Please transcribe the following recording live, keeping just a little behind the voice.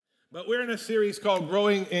But we're in a series called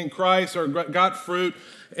Growing in Christ or Got Fruit.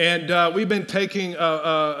 And we've been taking,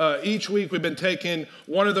 each week we've been taking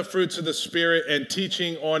one of the fruits of the Spirit and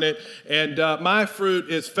teaching on it. And my fruit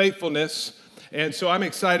is faithfulness. And so I'm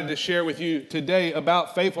excited to share with you today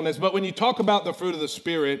about faithfulness. But when you talk about the fruit of the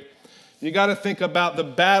Spirit, you got to think about the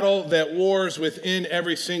battle that wars within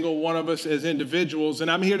every single one of us as individuals. And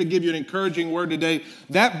I'm here to give you an encouraging word today.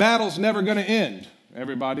 That battle's never going to end,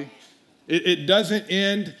 everybody. It doesn't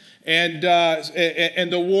end. And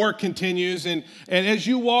the war continues. And as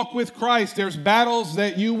you walk with Christ, there's battles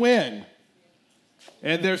that you win.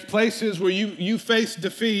 And there's places where you face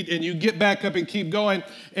defeat and you get back up and keep going.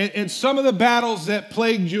 And some of the battles that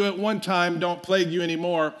plagued you at one time don't plague you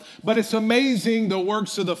anymore. But it's amazing the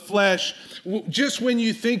works of the flesh. Just when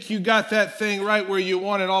you think you got that thing right where you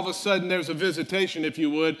want it, all of a sudden there's a visitation, if you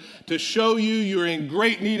would, to show you you're in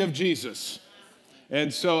great need of Jesus.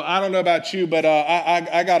 And so I don't know about you, but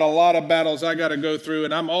I got a lot of battles I got to go through.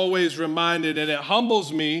 And I'm always reminded, and it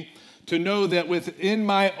humbles me to know that within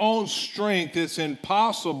my own strength, it's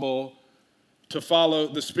impossible to follow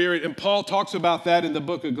the Spirit. And Paul talks about that in the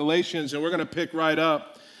book of Galatians. And we're going to pick right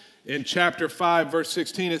up in chapter 5, verse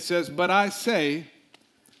 16. It says, "But I say,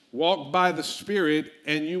 walk by the Spirit,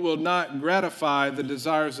 and you will not gratify the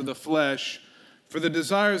desires of the flesh. For the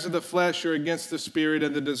desires of the flesh are against the Spirit,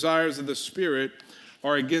 and the desires of the Spirit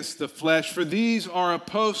are against the flesh. For these are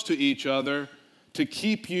opposed to each other to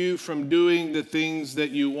keep you from doing the things that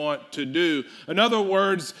you want to do." In other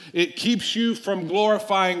words, it keeps you from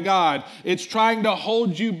glorifying God. It's trying to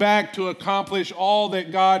hold you back to accomplish all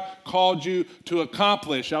that God called you to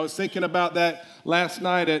accomplish. I was thinking about that last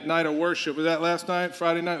night at night of worship. Was that last night?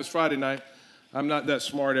 Friday night? It was Friday night. I'm not that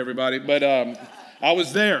smart, everybody, but I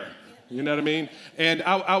was there. You know what I mean? And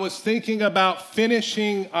I was thinking about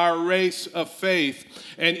finishing our race of faith.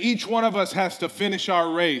 And each one of us has to finish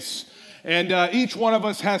our race. And each one of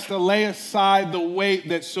us has to lay aside the weight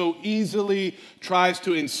that so easily tries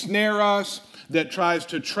to ensnare us, that tries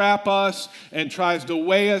to trap us, and tries to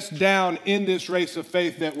weigh us down in this race of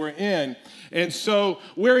faith that we're in. And so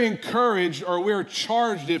we're encouraged, or we're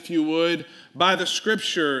charged, if you would, by the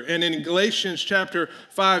Scripture. And in Galatians chapter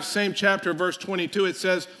 5, same chapter, verse 22, it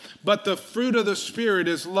says, "But the fruit of the Spirit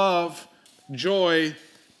is love, joy,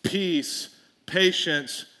 peace,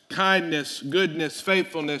 patience, kindness, goodness,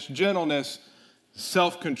 faithfulness, gentleness,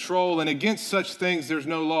 self-control. And against such things there's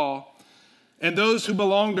no law. And those who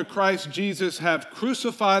belong to Christ Jesus have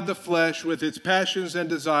crucified the flesh with its passions and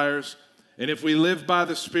desires. And if we live by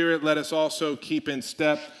the Spirit, let us also keep in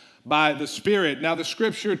step by the Spirit." Now, the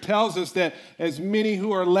Scripture tells us that as many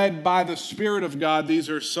who are led by the Spirit of God, these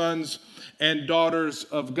are sons and daughters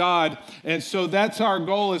of God. And so that's our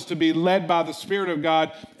goal, is to be led by the Spirit of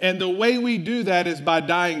God. And the way we do that is by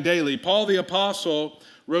dying daily. Paul the Apostle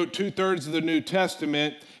wrote 2/3 of the New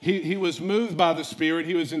Testament. He was moved by the Spirit.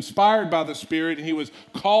 He was inspired by the Spirit. And he was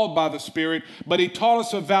called by the Spirit. But he taught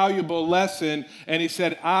us a valuable lesson. And he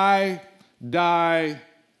said, "I die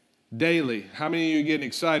daily." How many of you are getting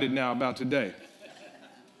excited now about today?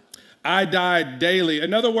 I die daily.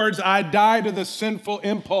 In other words, I die to the sinful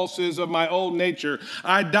impulses of my old nature.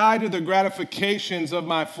 I die to the gratifications of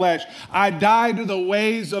my flesh. I die to the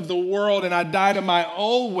ways of the world, and I die to my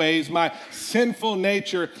old ways, my sinful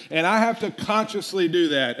nature. And I have to consciously do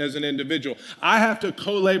that as an individual. I have to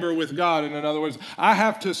co-labor with God. In other words, I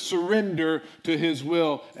have to surrender to His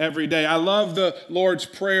will every day. I love the Lord's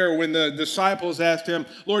Prayer when the disciples asked Him,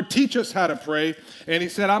 "Lord, teach us how to pray." And He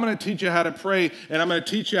said, "I'm going to teach you how to pray, and I'm going to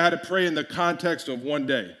teach you how to pray in the context of one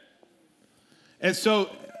day." And so,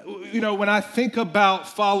 when I think about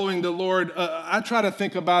following the Lord, I try to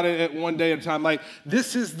think about it at one day at a time. Like,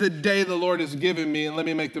 this is the day the Lord has given me, and let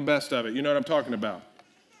me make the best of it. You know what I'm talking about?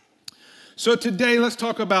 So today, let's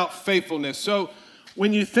talk about faithfulness. So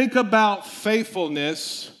when you think about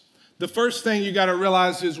faithfulness, the first thing you got to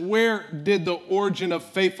realize is, where did the origin of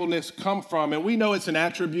faithfulness come from? And we know it's an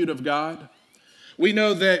attribute of God. We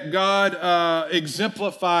know that God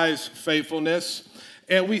exemplifies faithfulness,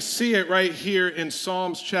 and we see it right here in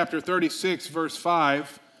Psalms chapter 36, verse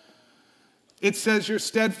 5. It says, "Your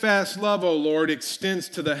steadfast love, O Lord, extends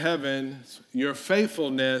to the heavens, your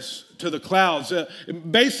faithfulness to the clouds."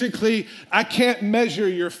 Basically, I can't measure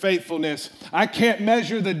your faithfulness. I can't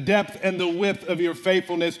measure the depth and the width of your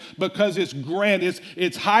faithfulness, because it's grand.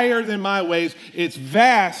 It's higher than my ways. It's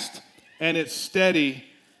vast, and it's steady,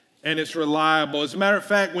 and it's reliable. As a matter of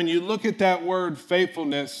fact, when you look at that word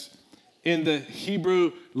faithfulness in the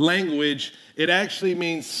Hebrew language, it actually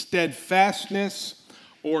means steadfastness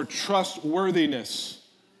or trustworthiness.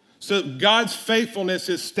 So God's faithfulness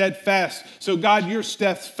is steadfast. So God, you're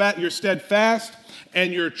steadfast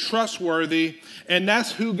and you're trustworthy, and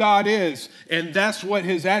that's who God is, and that's what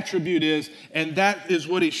his attribute is, and that is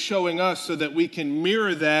what he's showing us so that we can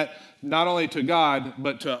mirror that not only to God,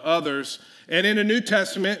 but to others. And in the New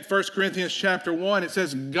Testament, 1 Corinthians chapter 1, it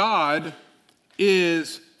says, God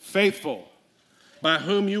is faithful, by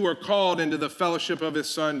whom you were called into the fellowship of his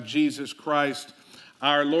Son, Jesus Christ,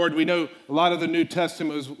 our Lord. We know a lot of the New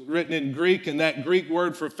Testament was written in Greek, and that Greek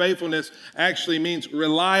word for faithfulness actually means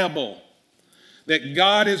reliable. That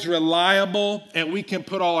God is reliable, and we can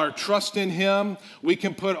put all our trust in him. We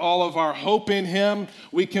can put all of our hope in him.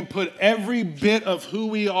 We can put every bit of who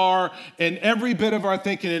we are and every bit of our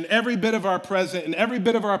thinking and every bit of our present and every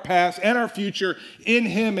bit of our past and our future in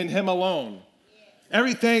him and him alone.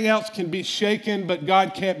 Everything else can be shaken, but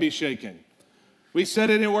God can't be shaken. We said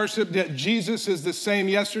it in worship that Jesus is the same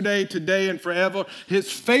yesterday, today, and forever.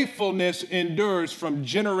 His faithfulness endures from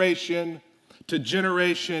generation to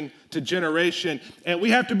generation to generation. And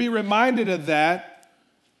we have to be reminded of that,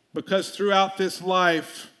 because throughout this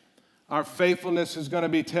life, our faithfulness is going to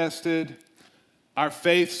be tested, our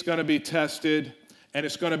faith's going to be tested, and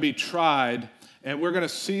it's going to be tried. And we're going to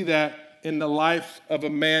see that in the life of a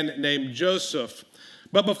man named Joseph.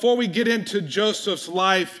 But before we get into Joseph's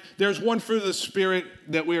life, there's one fruit of the Spirit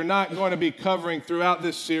that we are not going to be covering throughout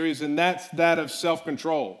this series, and that's that of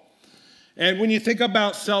self-control. And when you think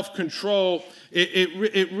about self-control,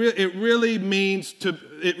 it really means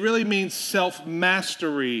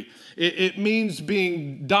self-mastery. It means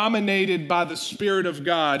being dominated by the Spirit of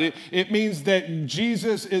God. It means that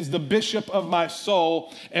Jesus is the bishop of my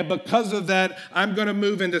soul, and because of that, I'm going to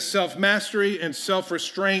move into self-mastery and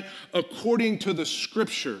self-restraint according to the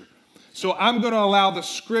Scripture. So I'm going to allow the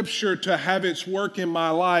Scripture to have its work in my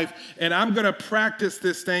life, and I'm going to practice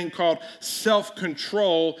this thing called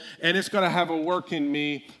self-control, and it's going to have a work in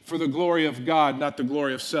me for the glory of God, not the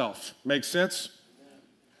glory of self. Make sense?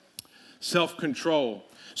 Self-control.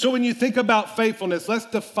 So when you think about faithfulness, let's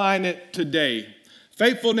define it today.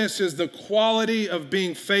 Faithfulness is the quality of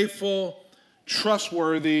being faithful,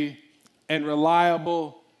 trustworthy, and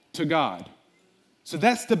reliable to God. So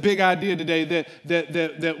that's the big idea today,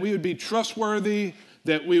 that we would be trustworthy,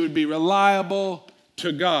 that we would be reliable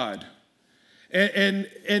to God. And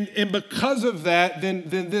because of that, then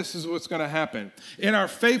this is what's going to happen. In our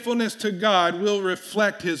faithfulness to God, we'll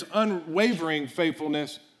reflect his unwavering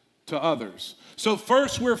faithfulness to others. So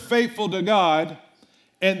first we're faithful to God,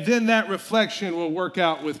 and then that reflection will work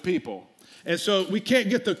out with people. And so we can't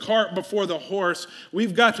get the cart before the horse.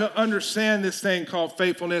 We've got to understand this thing called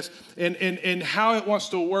faithfulness and how it wants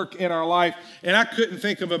to work in our life. And I couldn't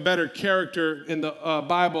think of a better character in the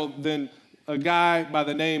Bible than a guy by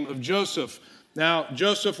the name of Joseph. Now,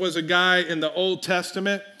 Joseph was a guy in the Old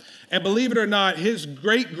Testament. And believe it or not, his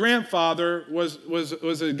great-grandfather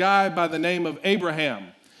was a guy by the name of Abraham.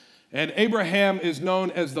 And Abraham is known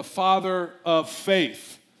as the father of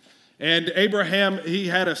faith. And Abraham, he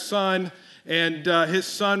had a son, and his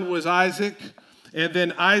son was Isaac. And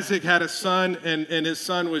then Isaac had a son, and his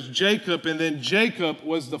son was Jacob. And then Jacob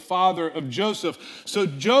was the father of Joseph. So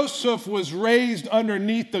Joseph was raised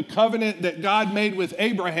underneath the covenant that God made with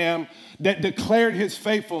Abraham that declared his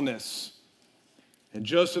faithfulness. And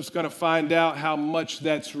Joseph's going to find out how much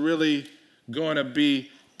that's really going to be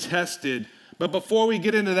tested. But before we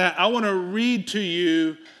get into that, I want to read to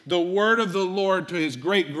you the word of the Lord to his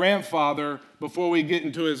great-grandfather before we get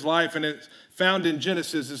into his life. And it's found in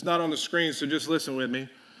Genesis. It's not on the screen, so just listen with me.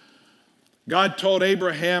 God told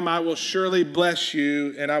Abraham, I will surely bless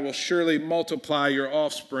you, and I will surely multiply your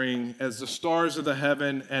offspring as the stars of the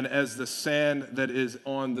heaven and as the sand that is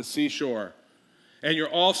on the seashore. And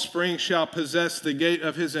your offspring shall possess the gate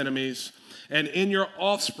of his enemies, and in your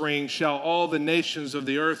offspring shall all the nations of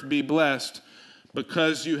the earth be blessed,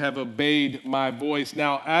 because you have obeyed my voice.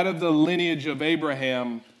 Now, out of the lineage of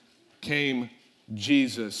Abraham came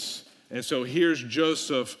Jesus. And so here's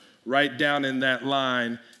Joseph right down in that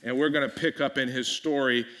line, and we're going to pick up in his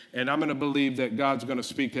story, and I'm going to believe that God's going to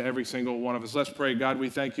speak to every single one of us. Let's pray. God, we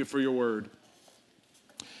thank you for your word.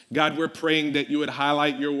 God, we're praying that you would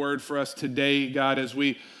highlight your word for us today, God, as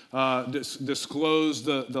we disclose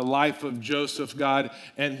the life of Joseph, God,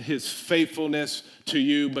 and his faithfulness to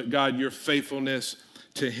you, but God, your faithfulness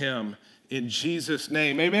to him. In Jesus'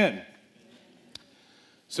 name, amen.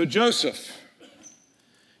 So Joseph,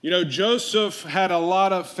 Joseph had a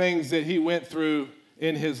lot of things that he went through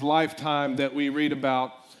in his lifetime that we read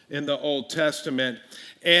about in the Old Testament.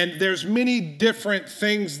 And there's many different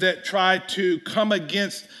things that try to come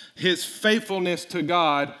against his faithfulness to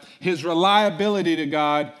God, his reliability to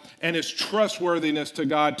God, and his trustworthiness to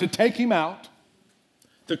God to take him out,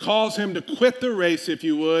 to cause him to quit the race, if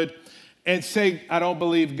you would, and say, I don't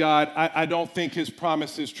believe God. I don't think his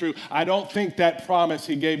promise is true. I don't think that promise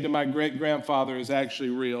he gave to my great-grandfather is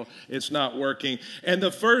actually real. It's not working. And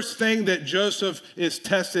the first thing that Joseph is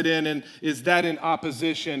tested in is that in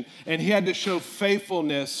opposition. And he had to show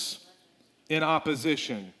faithfulness in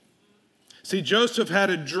opposition. See, Joseph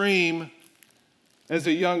had a dream as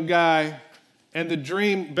a young guy. And the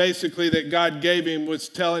dream basically that God gave him was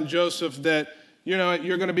telling Joseph that, you know,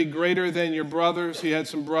 you're going to be greater than your brothers. He had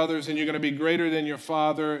some brothers, and you're going to be greater than your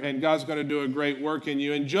father, and God's going to do a great work in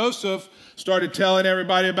you. And Joseph started telling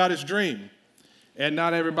everybody about his dream, and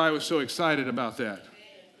not everybody was so excited about that.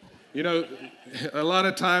 You know, a lot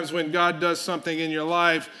of times when God does something in your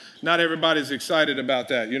life, not everybody's excited about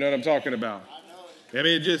that. You know what I'm talking about? I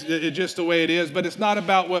mean, it's just the way it is, but it's not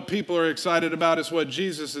about what people are excited about. It's what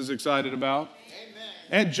Jesus is excited about.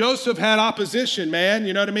 And Joseph had opposition, man,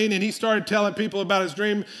 you know what I mean? And he started telling people about his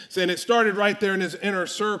dream, and it started right there in his inner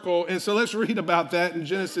circle. And so let's read about that in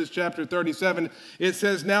Genesis chapter 37. It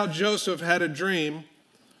says, now Joseph had a dream,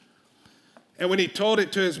 and when he told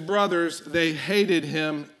it to his brothers, they hated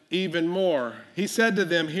him even more. He said to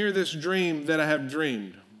them, hear this dream that I have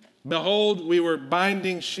dreamed. Behold, we were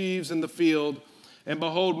binding sheaves in the field, and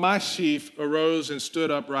behold, my sheaf arose and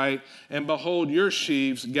stood upright, and behold, your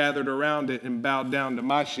sheaves gathered around it and bowed down to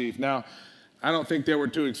my sheaf. Now, I don't think they were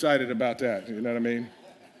too excited about that, you know what I mean?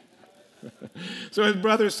 So his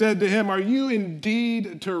brother said to him, are you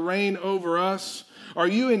indeed to reign over us? Are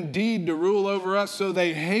you indeed to rule over us? So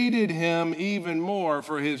they hated him even more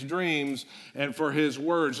for his dreams and for his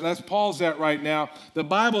words. And let's pause that right now. The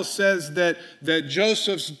Bible says that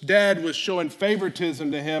Joseph's dad was showing favoritism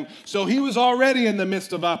to him. So he was already in the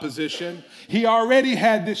midst of opposition. He already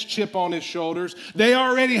had this chip on his shoulders. They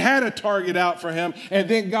already had a target out for him. And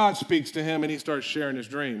then God speaks to him and he starts sharing his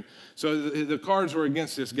dream. So the cards were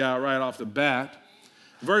against this guy right off the bat.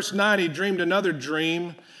 Verse 9, he dreamed another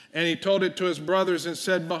dream. And he told it to his brothers and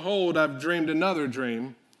said, behold, I've dreamed another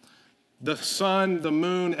dream. The sun, the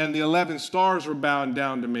moon, and the 11 stars were bowing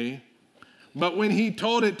down to me. But when he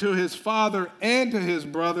told it to his father and to his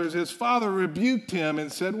brothers, his father rebuked him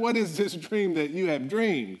and said, what is this dream that you have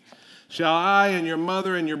dreamed? Shall I and your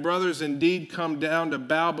mother and your brothers indeed come down to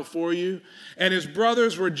bow before you? And his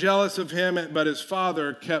brothers were jealous of him, but his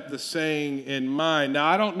father kept the saying in mind. Now,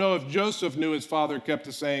 I don't know if Joseph knew his father kept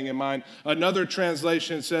the saying in mind. Another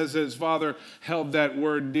translation says that his father held that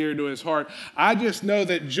word dear to his heart. I just know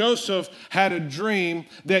that Joseph had a dream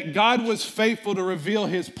that God was faithful to reveal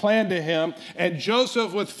his plan to him, and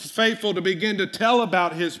Joseph was faithful to begin to tell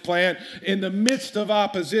about his plan. In the midst of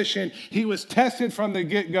opposition, he was tested from the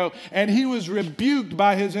get-go, and he was rebuked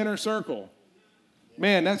by his inner circle.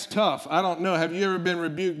 Man, that's tough. I don't know. Have you ever been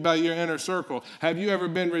rebuked by your inner circle? Have you ever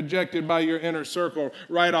been rejected by your inner circle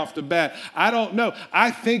right off the bat? I don't know. I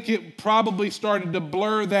think it probably started to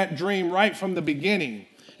blur that dream right from the beginning.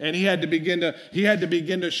 And he had to begin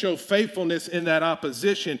to show faithfulness in that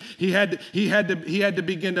opposition. He had to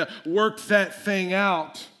begin to work that thing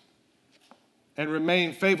out and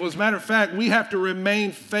remain faithful. As a matter of fact, we have to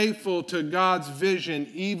remain faithful to God's vision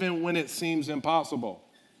even when it seems impossible.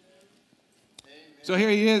 So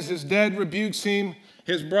here he is, his dad rebukes him,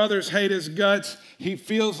 his brothers hate his guts, he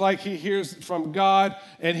feels like he hears from God,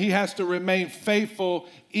 and he has to remain faithful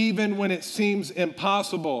even when it seems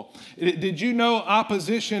impossible. Did you know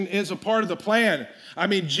opposition is a part of the plan? I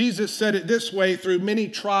mean, Jesus said it this way, through many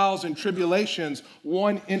trials and tribulations,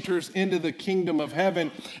 one enters into the kingdom of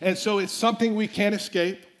heaven. And so it's something we can't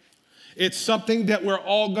escape. It's something that we're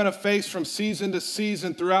all going to face from season to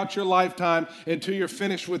season throughout your lifetime until you're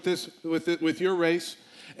finished with your race.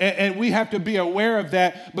 And we have to be aware of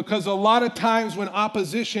that, because a lot of times when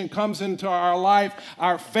opposition comes into our life,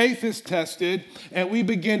 our faith is tested and we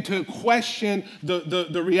begin to question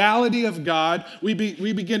the reality of God. We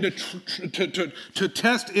begin to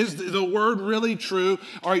test, is the word really true?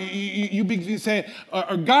 Or you begin saying,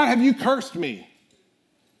 God, have you cursed me?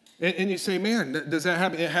 And you say, man, does that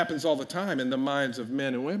happen? It happens all the time in the minds of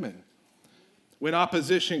men and women. When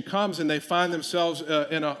opposition comes and they find themselves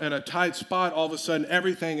in a tight spot, all of a sudden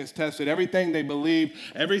everything is tested. Everything they believe,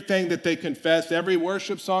 everything that they confessed, every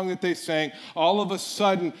worship song that they sang, all of a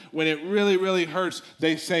sudden, when it really, really hurts,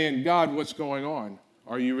 they say, God, what's going on?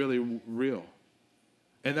 Are you really real?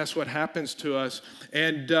 And that's what happens to us.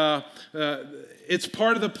 And it's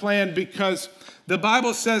part of the plan, because the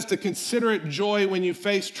Bible says to consider it joy when you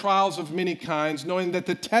face trials of many kinds, knowing that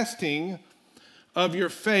the testing of your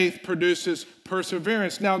faith produces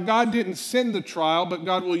perseverance. Now, God didn't send the trial, but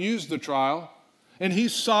God will use the trial. And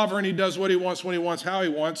he's sovereign. He does what he wants, when he wants, how he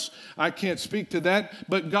wants. I can't speak to that.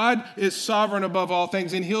 But God is sovereign above all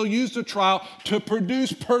things, and he'll use the trial to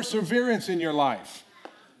produce perseverance in your life.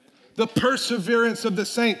 The perseverance of the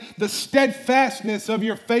saint, the steadfastness of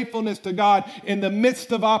your faithfulness to God in the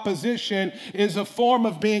midst of opposition is a form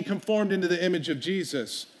of being conformed into the image of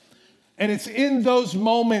Jesus. And it's in those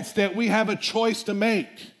moments that we have a choice to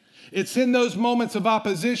make. It's in those moments of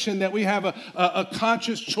opposition that we have a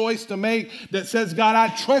conscious choice to make that says, God,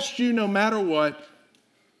 I trust you no matter what,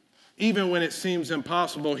 even when it seems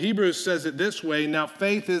impossible. Hebrews says it this way: now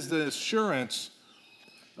faith is the assurance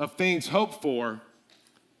of things hoped for,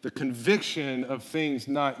 the conviction of things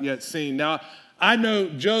not yet seen. Now, I know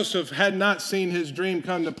Joseph had not seen his dream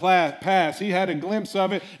come to pass. He had a glimpse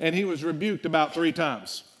of it, and he was rebuked about 3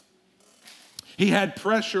 times. He had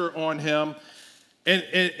pressure on him.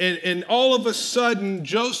 And all of a sudden,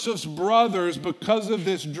 Joseph's brothers, because of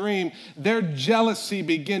this dream, their jealousy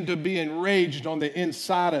began to be enraged on the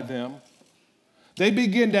inside of them. They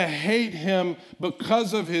begin to hate him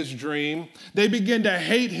because of his dream. They begin to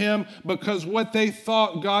hate him because what they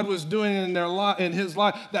thought God was doing in his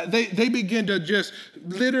life. They begin to just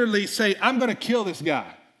literally say, I'm going to kill this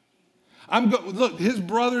guy. Look, his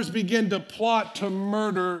brothers begin to plot to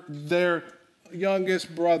murder their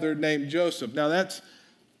youngest brother named Joseph. Now that's,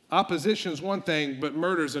 opposition's one thing, but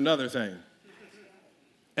murder's another thing.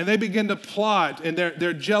 And they begin to plot, and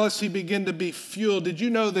their jealousy begin to be fueled. Did you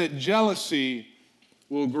know that jealousy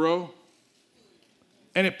will grow?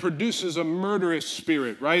 And it produces a murderous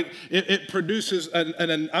spirit, right? It produces I'm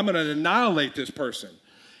going to annihilate this person.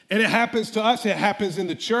 And it happens to us. It happens in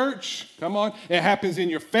the church. Come on. It happens in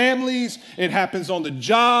your families. It happens on the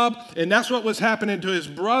job. And that's what was happening to his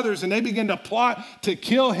brothers. And they began to plot to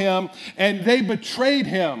kill him, and they betrayed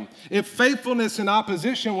him. If faithfulness in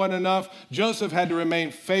opposition wasn't enough, Joseph had to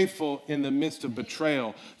remain faithful in the midst of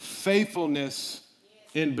betrayal. Faithfulness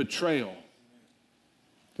in betrayal.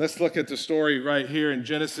 Let's look at the story right here in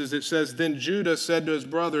Genesis. It says, then Judah said to his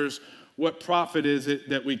brothers, what profit is it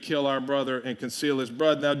that we kill our brother and conceal his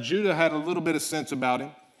blood? Now, Judah had a little bit of sense about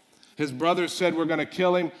him. His brothers said, we're going to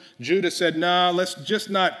kill him. Judah said, nah, let's just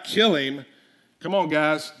not kill him. Come on,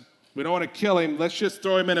 guys. We don't want to kill him. Let's just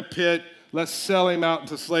throw him in a pit. Let's sell him out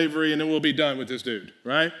into slavery, and then we'll be done with this dude,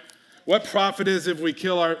 right? What profit is if we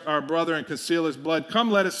kill our brother and conceal his blood?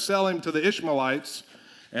 Come, let us sell him to the Ishmaelites,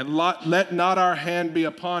 and let not our hand be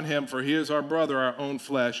upon him, for he is our brother, our own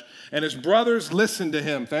flesh. And his brothers listened to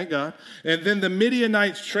him, thank God. And then the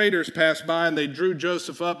Midianites traders passed by, and they drew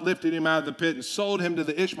Joseph up, lifted him out of the pit, and sold him to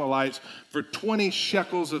the Ishmaelites for 20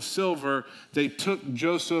 shekels of silver. They took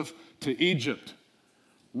Joseph to Egypt.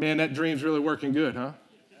 Man, that dream's really working good, huh?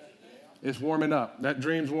 It's warming up. That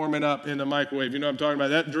dream's warming up in the microwave. You know what I'm talking about?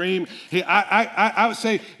 That dream, I would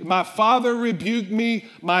say, my father rebuked me.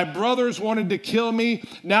 My brothers wanted to kill me.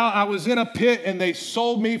 Now I was in a pit, and they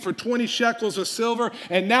sold me for 20 shekels of silver.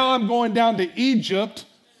 And now I'm going down to Egypt,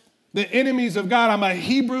 the enemies of God. I'm a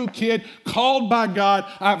Hebrew kid called by God.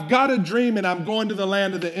 I've got a dream, and I'm going to the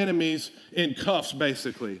land of the enemies in cuffs,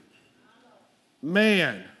 basically.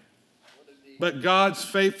 Man. But God's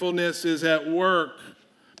faithfulness is at work,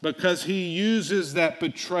 because he uses that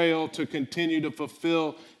betrayal to continue to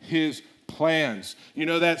fulfill his plans. You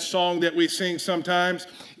know that song that we sing sometimes?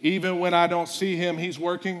 Even when I don't see him, he's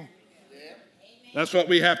working. That's what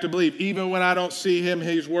we have to believe. Even when I don't see him,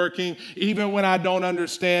 he's working. Even when I don't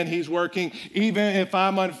understand, he's working. Even if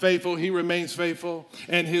I'm unfaithful, he remains faithful.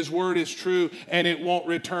 And his word is true, and it won't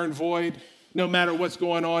return void, no matter what's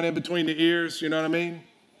going on in between the ears. You know what I mean?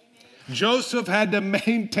 Joseph had to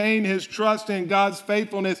maintain his trust in God's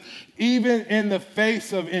faithfulness, even in the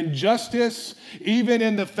face of injustice, even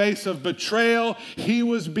in the face of betrayal. He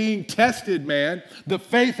was being tested, man. The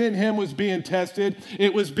faith in him was being tested.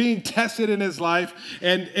 It was being tested in his life.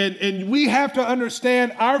 And we have to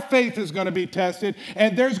understand our faith is going to be tested.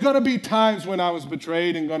 And there's going to be times when I was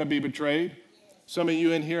betrayed and going to be betrayed. Some of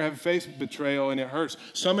you in here have faced betrayal, and it hurts.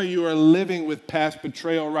 Some of you are living with past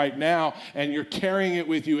betrayal right now, and you're carrying it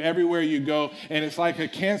with you everywhere you go, and it's like a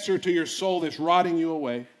cancer to your soul that's rotting you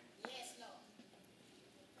away. Yes, Lord.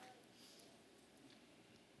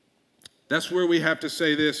 That's where we have to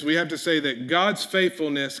say this. We have to say that God's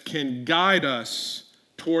faithfulness can guide us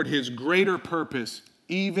toward his greater purpose,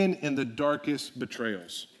 even in the darkest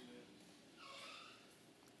betrayals.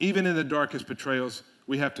 Even in the darkest betrayals,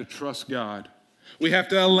 we have to trust God. We have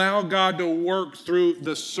to allow God to work through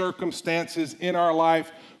the circumstances in our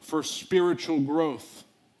life for spiritual growth.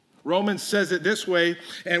 Romans says it this way,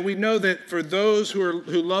 and we know that for those who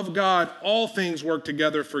love God, all things work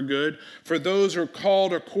together for good, for those who are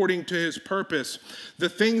called according to his purpose. The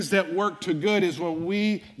things that work to good is when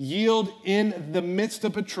we yield in the midst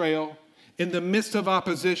of betrayal, in the midst of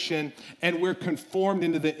opposition, and we're conformed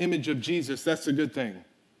into the image of Jesus. That's a good thing.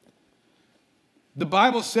 The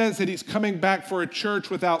Bible says that he's coming back for a church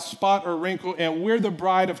without spot or wrinkle, and we're the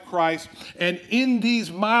bride of Christ. And in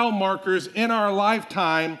these mile markers in our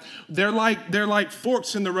lifetime, they're like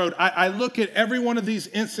forks in the road. I look at every one of these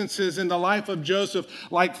instances in the life of Joseph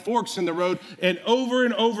like forks in the road, and over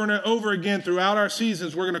and over again throughout our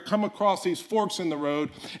seasons, we're going to come across these forks in the road,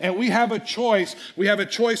 and we have a choice. We have a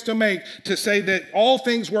choice to make to say that all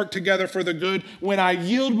things work together for the good when I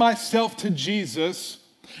yield myself to Jesus.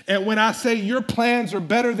 And when I say your plans are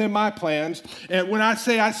better than my plans, and when I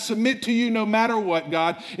say I submit to you no matter what,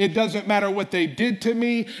 God, it doesn't matter what they did to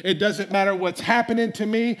me. It doesn't matter what's happening to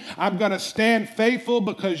me. I'm going to stand faithful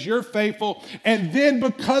because you're faithful. And then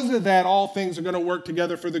because of that, all things are going to work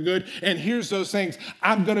together for the good. And here's those things.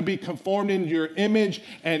 I'm going to be conformed into your image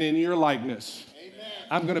and in your likeness. Amen.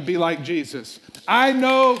 I'm going to be like Jesus. I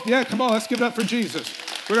know, come on, let's give it up for Jesus.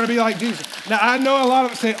 We're going to be like Jesus. Now, I know a lot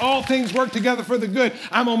of us say all things work together for the good.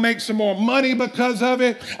 I'm going to make some more money because of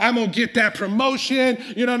it. I'm going to get that promotion.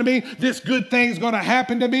 You know what I mean? This good thing's going to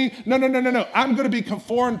happen to me. No. I'm going to be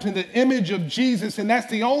conformed to the image of Jesus, and that's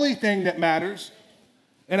the only thing that matters.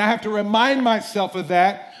 And I have to remind myself of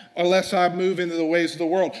that unless I move into the ways of the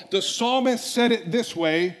world. The psalmist said it this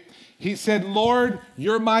way. He said, Lord,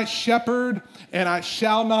 you're my shepherd, and I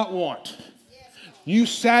shall not want. You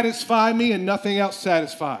satisfy me and nothing else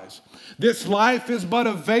satisfies. This life is but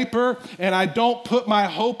a vapor, and I don't put my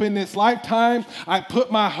hope in this lifetime. I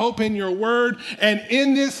put my hope in your word. And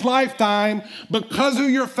in this lifetime, because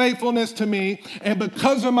of your faithfulness to me and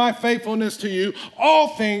because of my faithfulness to you, all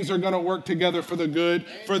things are going to work together for the good,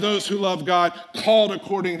 for those who love God, called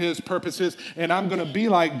according to his purposes. And I'm going to be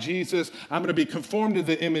like Jesus. I'm going to be conformed to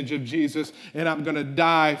the image of Jesus, and I'm going to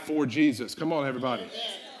die for Jesus. Come on, everybody.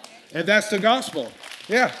 And that's the gospel.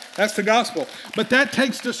 Yeah, that's the gospel. But that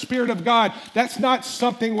takes the Spirit of God. That's not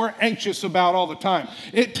something we're anxious about all the time.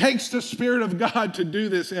 It takes the Spirit of God to do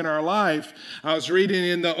this in our life. I was reading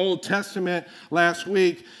in the Old Testament last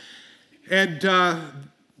week, and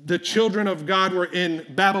the children of God were in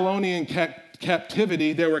Babylonian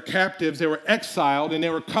captivity. They were captives. They were exiled, and they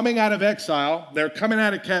were coming out of exile. They were coming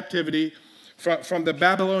out of captivity from the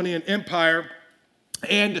Babylonian Empire.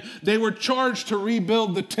 And they were charged to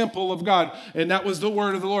rebuild the temple of God. And that was the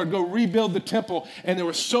word of the Lord. Go rebuild the temple. And there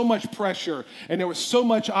was so much pressure. And there was so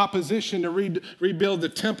much opposition to rebuild the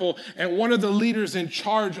temple. And one of the leaders in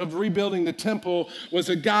charge of rebuilding the temple was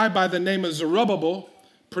a guy by the name of Zerubbabel.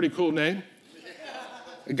 Pretty cool name.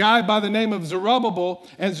 A guy by the name of Zerubbabel,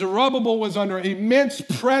 and Zerubbabel was under immense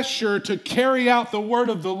pressure to carry out the word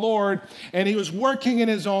of the Lord, and he was working in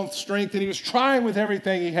his own strength, and he was trying with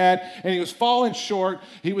everything he had, and he was falling short.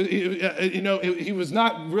 He was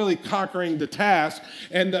not really conquering the task,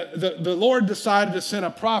 and the Lord decided to send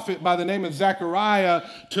a prophet by the name of Zechariah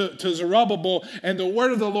to Zerubbabel, and the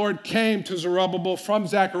word of the Lord came to Zerubbabel from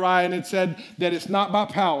Zechariah, and it said that it's not by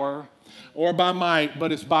power or by might, but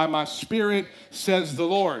it's by my Spirit, says the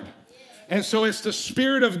Lord. And so it's the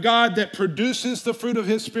Spirit of God that produces the fruit of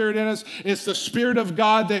his Spirit in us. It's the Spirit of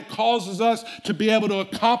God that causes us to be able to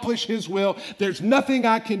accomplish his will. There's nothing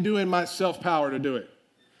I can do in my self-power to do it.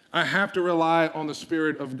 I have to rely on the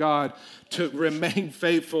Spirit of God to remain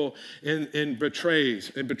faithful in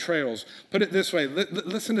betrayals. Put it this way.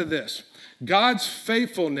 Listen to this. God's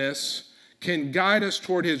faithfulness can guide us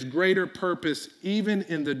toward his greater purpose even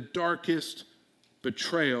in the darkest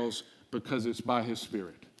betrayals because it's by his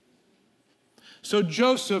Spirit. So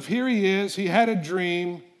Joseph, here he is. He had a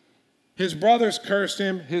dream. His brothers cursed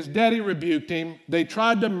him. His daddy rebuked him. They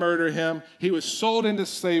tried to murder him. He was sold into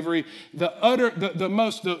slavery. The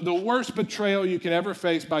worst betrayal you can ever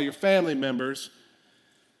face by your family members.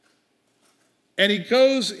 And he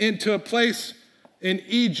goes into a place in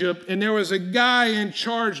Egypt, and there was a guy in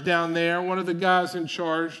charge down there, one of the guys in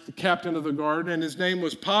charge, the captain of the guard, and his name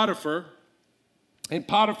was Potiphar. And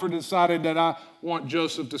Potiphar decided that I want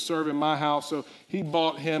Joseph to serve in my house, so he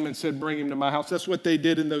bought him and said, bring him to my house. That's what they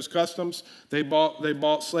did in those customs. They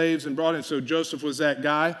bought slaves and brought him, so Joseph was that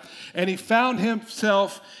guy. And he found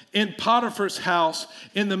himself in Potiphar's house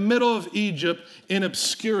in the middle of Egypt in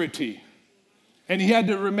obscurity. And he had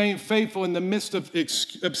to remain faithful in the midst of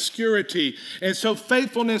obscurity. And so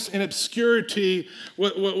faithfulness in obscurity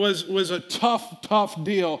was a tough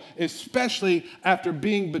deal, especially after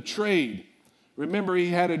being betrayed. Remember, he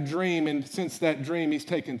had a dream, and since that dream, he's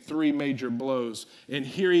taken 3 major blows. And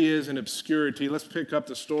here he is in obscurity. Let's pick up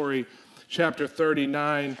the story, chapter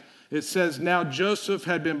 39. It says, "Now Joseph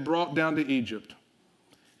had been brought down to Egypt,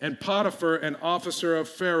 and Potiphar, an officer of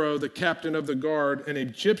Pharaoh, the captain of the guard, an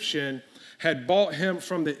Egyptian, had bought him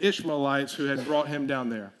from the Ishmaelites who had brought him down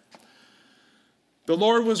there. The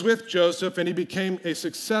Lord was with Joseph, and he became a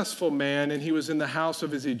successful man, and he was in the house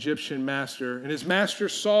of his Egyptian master. And his master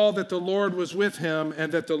saw that the Lord was with him,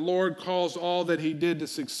 and that the Lord caused all that he did to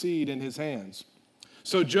succeed in his hands.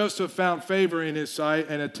 So Joseph found favor in his sight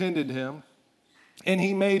and attended him, and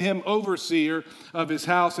he made him overseer of his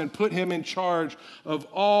house and put him in charge of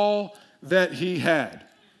all that he had."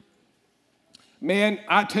 Man,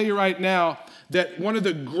 I tell you right now that one of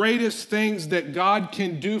the greatest things that God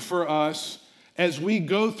can do for us as we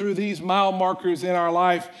go through these mile markers in our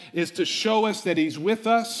life is to show us that he's with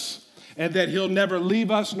us and that he'll never leave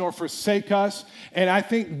us nor forsake us. And I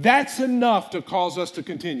think that's enough to cause us to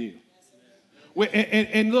continue.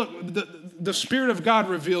 And look, the Spirit of God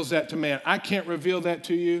reveals that to man. I can't reveal that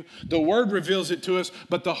to you. The Word reveals it to us,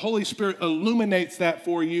 but the Holy Spirit illuminates that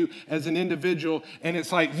for you as an individual. And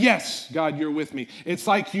it's like, yes, God, you're with me. It's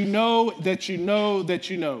like you know that you know that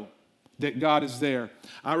you know that God is there.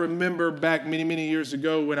 I remember back many, many years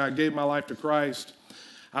ago when I gave my life to Christ,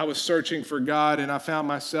 I was searching for God, and I found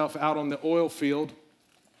myself out on the oil field,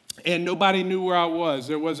 and nobody knew where I was.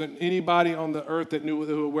 There wasn't anybody on the earth that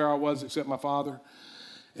knew where I was except my father.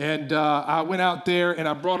 And I went out there, and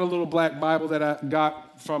I brought a little black Bible that I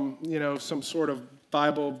got from, some sort of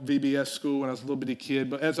Bible VBS school when I was a little bitty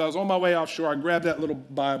kid. But as I was on my way offshore, I grabbed that little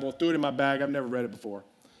Bible, threw it in my bag. I've never read it before.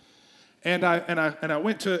 And I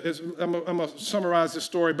went to, I'm going to summarize this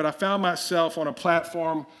story, but I found myself on a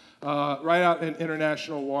platform right out in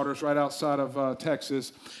international waters, right outside of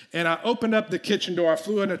Texas. And I opened up the kitchen door. I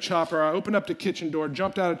flew in a chopper. I opened up the kitchen door,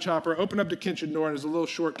 jumped out of the chopper, opened up the kitchen door, and there's a little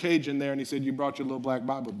short cage in there. And he said, "You brought your little black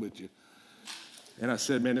Bible with you." And I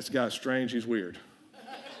said, "Man, this guy's strange. He's weird."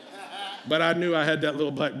 But I knew I had that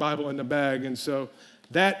little black Bible in the bag. And so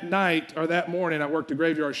that night or that morning, I worked a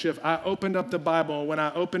graveyard shift. I opened up the Bible, and when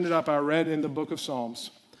I opened it up, I read in the book of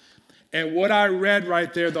Psalms. And what I read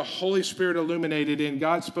right there, the Holy Spirit illuminated, and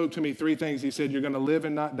God spoke to me 3 things. He said, "You're going to live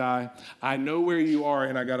and not die. I know where you are,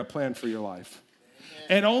 and I got a plan for your life."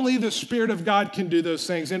 And only the Spirit of God can do those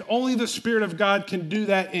things. And only the Spirit of God can do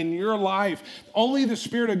that in your life. Only the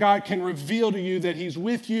Spirit of God can reveal to you that he's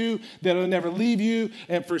with you, that he'll never leave you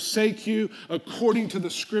and forsake you according to the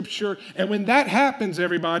Scripture. And when that happens,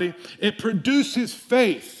 everybody, it produces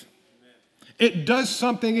faith. It does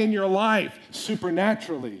something in your life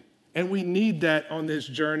supernaturally. And we need that on this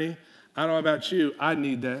journey. I don't know about you, I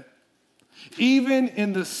need that. Even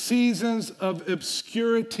in the seasons of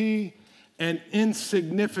obscurity and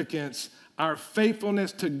insignificance, our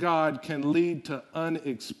faithfulness to God can lead to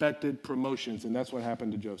unexpected promotions. And that's what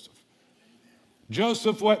happened to Joseph.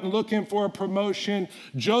 Joseph wasn't looking for a promotion.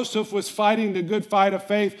 Joseph was fighting the good fight of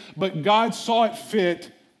faith, but God saw it fit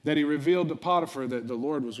that he revealed to Potiphar that the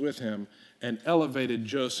Lord was with him and elevated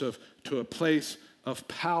Joseph to a place of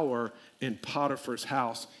power in Potiphar's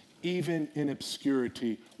house, even in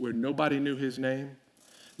obscurity, where nobody knew his name,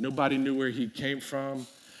 nobody knew where he came from,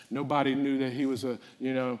 nobody knew that he was a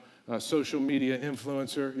social media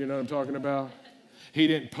influencer, you know what I'm talking about? He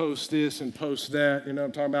didn't post this and post that, you know what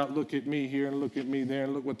I'm talking about? Look at me here and look at me there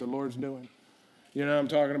and look what the Lord's doing. You know what I'm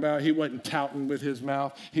talking about? He wasn't touting with his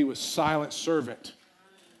mouth. He was silent servant.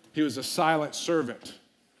 He was a silent servant.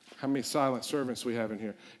 How many silent servants we have in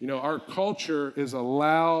here? Our culture is a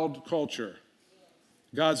loud culture.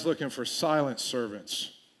 God's looking for silent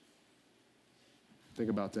servants.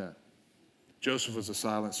 Think about that. Joseph was a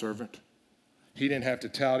silent servant. He didn't have to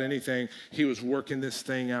tout anything. He was working this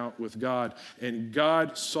thing out with God, and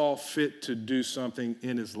God saw fit to do something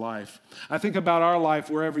in his life. I think about our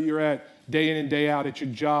life wherever you're at, day in and day out, at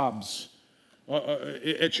your jobs,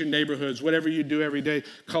 at your neighborhoods, whatever you do every day.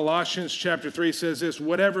 Colossians chapter 3 says this: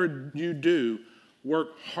 "Whatever you do,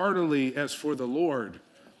 work heartily as for the Lord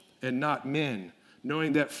and not men,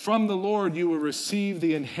 knowing that from the Lord you will receive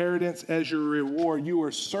the inheritance as your reward." You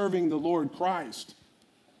are serving the Lord Christ.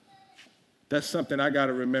 That's something I got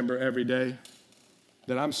to remember every day,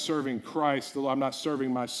 that I'm serving Christ. I'm not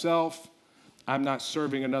serving myself. I'm not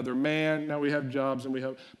serving another man. Now we have jobs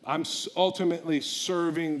and I'm ultimately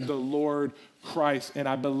serving the Lord Christ. And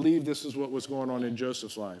I believe this is what was going on in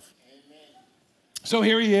Joseph's life. Amen. So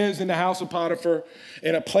here he is in the house of Potiphar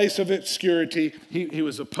in a place of obscurity. He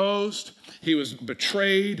was opposed. He was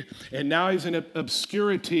betrayed. And now he's in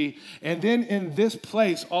obscurity. And then in this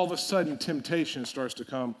place, all of a sudden, temptation starts to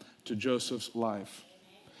come to Joseph's life.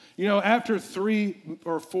 You know, after 3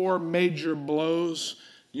 or 4 major blows,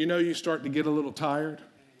 you start to get a little tired.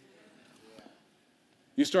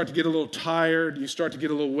 You start to get a little tired. You start to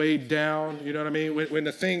get a little weighed down. You know what I mean? When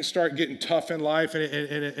the things start getting tough in life and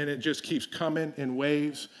it just keeps coming in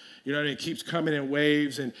waves. You know what I mean? It keeps coming in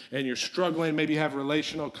waves and you're struggling. Maybe you have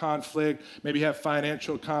relational conflict. Maybe you have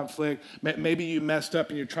financial conflict. Maybe you messed up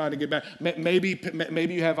and you're trying to get back.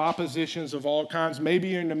 Maybe you have oppositions of all kinds. Maybe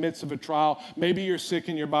you're in the midst of a trial. Maybe you're sick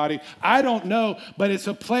in your body. I don't know, but it's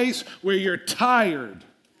a place where you're tired.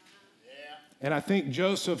 Yeah. And I think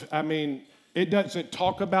Joseph, it doesn't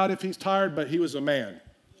talk about if he's tired, but he was a man.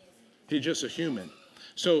 He's just a human.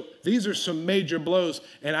 So these are some major blows,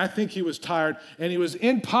 and I think he was tired. And he was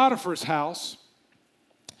in Potiphar's house,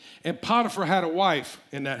 and Potiphar had a wife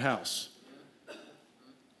in that house.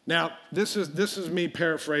 Now, this is me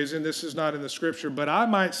paraphrasing. This is not in the scripture, but I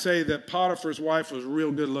might say that Potiphar's wife was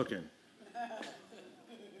real good looking.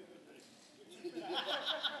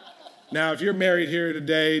 Now, if you're married here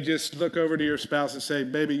today, just look over to your spouse and say,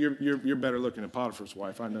 baby, you're better looking than Potiphar's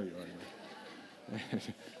wife. I know you are.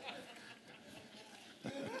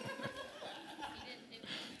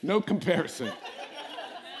 No comparison.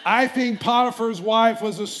 I think Potiphar's wife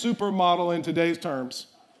was a supermodel in today's terms.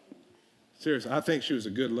 Seriously, I think she was a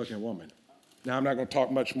good-looking woman. Now, I'm not going to talk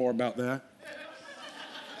much more about that.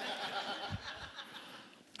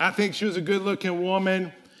 I think she was a good-looking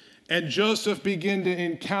woman, and Joseph began to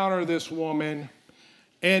encounter this woman.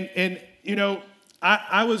 And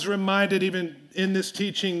I was reminded even in this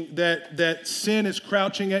teaching that sin is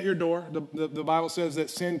crouching at your door. The Bible says that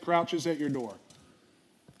sin crouches at your door.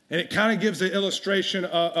 And it kind of gives an illustration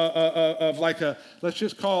of let's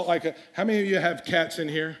just call it like how many of you have cats in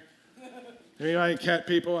here? Anybody cat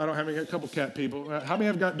people? I don't have a couple cat people. How many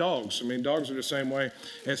have got dogs? Dogs are the same way,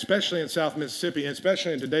 and especially in South Mississippi, and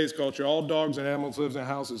especially in today's culture. All dogs and animals live in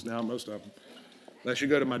houses now, most of them. Unless you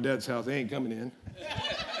go to my dad's house, they ain't coming in.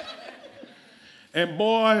 And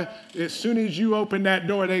boy, as soon as you open that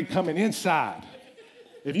door, they coming inside.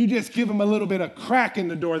 If you just give them a little bit of crack in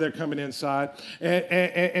the door, they're coming inside.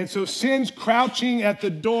 And so sin's crouching at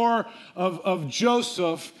the door of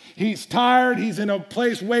Joseph. He's tired. He's in a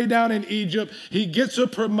place way down in Egypt. He gets a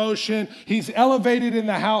promotion. He's elevated in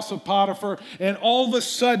the house of Potiphar. And all of a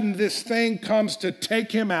sudden, this thing comes to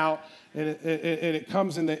take him out. And it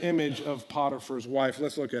comes in the image of Potiphar's wife.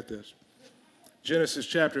 Let's look at this. Genesis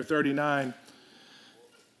chapter 39.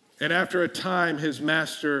 And after a time, his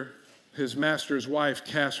master's wife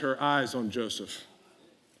cast her eyes on Joseph,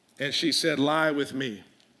 and she said, lie with me.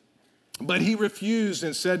 But he refused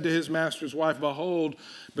and said to his master's wife, behold,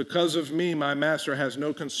 because of me, my master has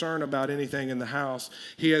no concern about anything in the house.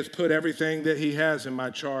 He has put everything that he has in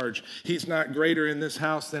my charge. He's not greater in this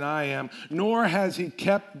house than I am, nor has he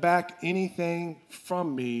kept back anything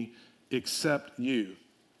from me except you,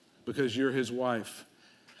 because you're his wife.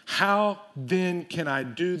 How then can I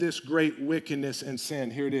do this great wickedness and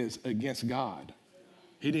sin? Here it is, against God.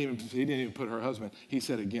 He didn't even put her husband. He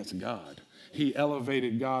said against God. He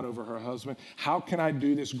elevated God over her husband. How can I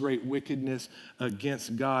do this great wickedness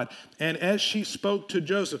against God? And as she spoke to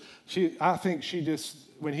Joseph,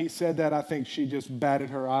 when he said that, I think she just batted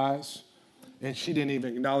her eyes. And she didn't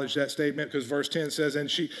even acknowledge that statement because verse 10 says,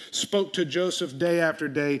 and she spoke to Joseph day after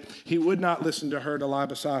day. He would not listen to her to lie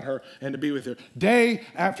beside her and to be with her. Day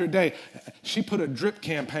after day. She put a drip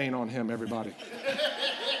campaign on him, everybody.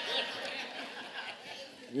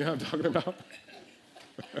 You know what I'm talking about?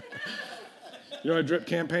 You know what a drip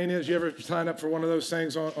campaign is? You ever sign up for one of those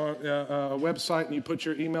things on a website and you put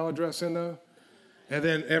your email address in there? And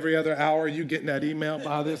then every other hour, you getting that email,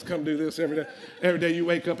 buy this, come do this every day. Every day you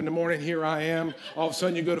wake up in the morning, here I am. All of a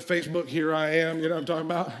sudden you go to Facebook, here I am. You know what I'm talking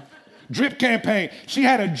about? Drip campaign. She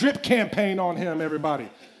had a drip campaign on him, everybody.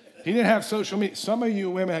 He didn't have social media. Some of you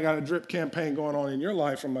women have got a drip campaign going on in your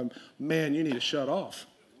life from a man you need to shut off.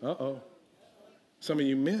 Uh-oh. Some of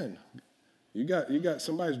you men, you got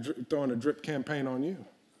somebody throwing a drip campaign on you.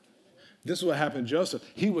 This is what happened to Joseph.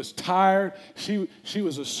 He was tired. She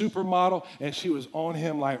was a supermodel, and she was on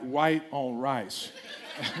him like white on rice.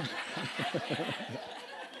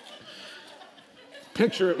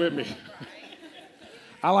 Picture it with me.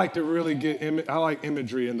 I like to really I like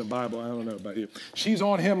imagery in the Bible. I don't know about you. She's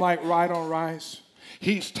on him like white on rice.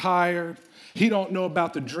 He's tired. He don't know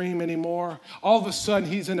about the dream anymore. All of a sudden,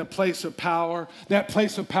 he's in a place of power. That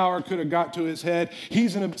place of power could have got to his head.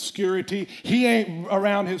 He's in obscurity. He ain't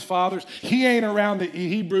around his fathers. He ain't around the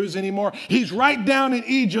Hebrews anymore. He's right down in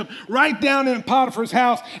Egypt, right down in Potiphar's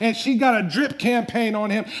house, and she got a drip campaign on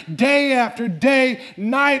him. Day after day,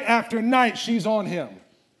 night after night, she's on him.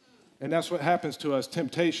 And that's what happens to us.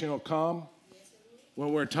 Temptation will come.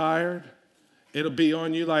 when we're tired, it'll be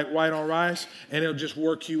on you like white on rice, and it'll just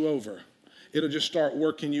work you over. It'll just start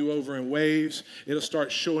working you over in waves. It'll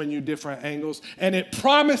start showing you different angles, and it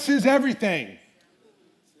promises everything.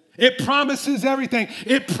 It promises everything.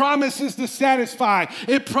 It promises to satisfy.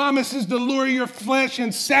 It promises to lure your flesh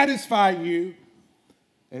and satisfy you.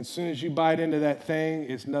 And as soon as you bite into that thing,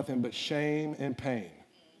 it's nothing but shame and pain.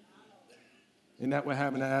 Isn't that what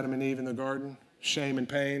happened to Adam and Eve in the garden? Shame and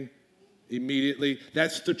pain. Immediately.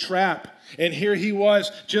 That's the trap. And here he was,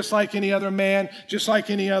 just like any other man, just like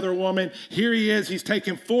any other woman. Here he is. He's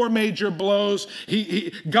taken 4 major blows.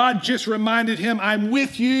 God just reminded him, I'm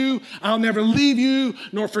with you. I'll never leave you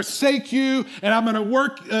nor forsake you. And I'm going to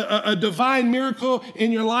work a divine miracle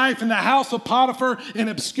in your life in the house of Potiphar in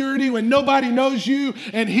obscurity when nobody knows you.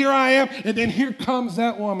 And here I am. And then here comes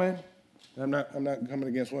that woman. I'm not coming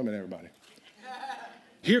against women, everybody.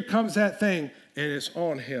 Here comes that thing, and it's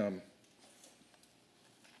on him.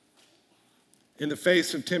 In the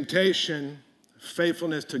face of temptation,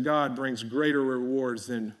 faithfulness to God brings greater rewards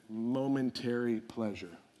than momentary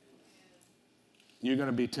pleasure. You're going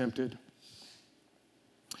to be tempted.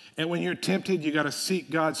 And when you're tempted, you got to seek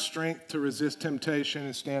God's strength to resist temptation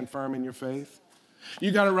and stand firm in your faith.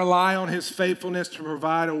 You got to rely on his faithfulness to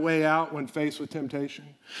provide a way out when faced with temptation.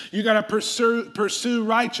 You got to pursue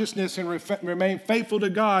righteousness and remain faithful to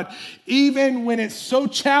God, even when it's so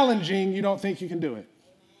challenging you don't think you can do it.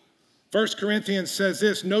 1 Corinthians says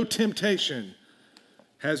this, no temptation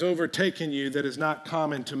has overtaken you that is not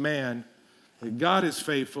common to man. God is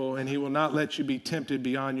faithful, and he will not let you be tempted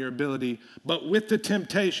beyond your ability. But with the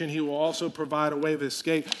temptation, he will also provide a way of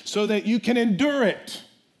escape so that you can endure it.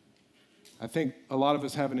 I think a lot of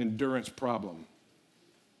us have an endurance problem.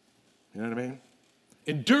 You know what I mean?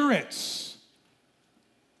 Endurance.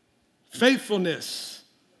 Faithfulness.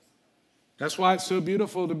 That's why it's so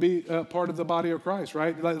beautiful to be a part of the body of Christ,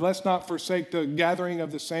 right? Let's not forsake the gathering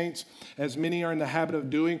of the saints, as many are in the habit of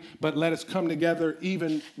doing, but let us come together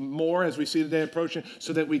even more as we see the day approaching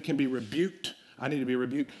so that we can be rebuked. I need to be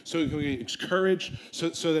rebuked. So we can be encouraged,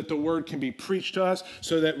 so that the word can be preached to us,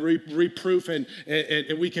 so that reproof and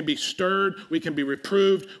we can be stirred, we can be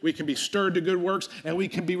reproved, we can be stirred to good works, and we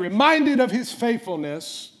can be reminded of his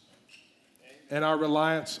faithfulness and our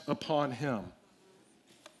reliance upon him.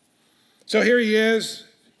 So here he is,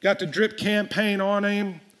 got the drip campaign on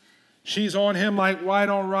him. She's on him like white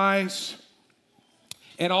on rice.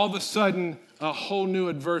 And all of a sudden, a whole new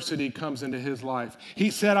adversity comes into his life.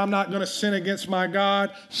 He said, I'm not going to sin against my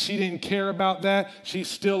God. She didn't care about that. She's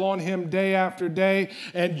still on him day after day.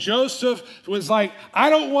 And Joseph was like, I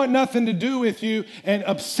don't want nothing to do with you. And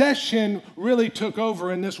obsession really took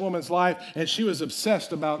over in this woman's life, and she was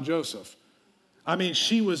obsessed about Joseph. I mean,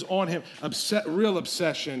 she was on him, real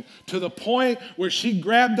obsession, to the point where she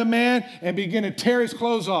grabbed the man and began to tear his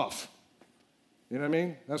clothes off. You know what I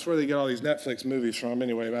mean? That's where they get all these Netflix movies from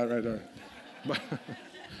anyway, right there.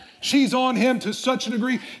 She's on him to such a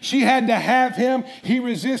degree. She had to have him. He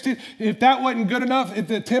resisted. If that wasn't good enough, if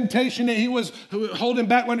the temptation that he was holding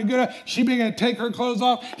back wasn't good enough, she began to take her clothes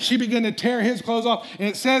off. She began to tear his clothes off. And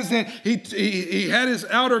it says that he had his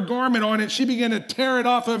outer garment on, and she began to tear it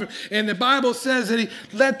off of him. And the Bible says that he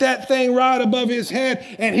let that thing ride above his head,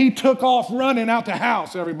 and he took off running out the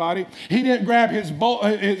house, everybody. He didn't grab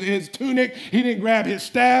his tunic. He didn't grab his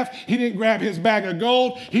staff. He didn't grab his bag of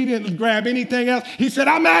gold. He didn't grab anything else. He said,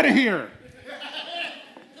 I'm out of here.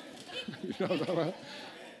 You know what I'm talking about?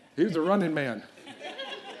 He was a running man.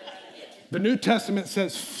 The New Testament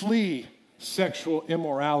says flee sexual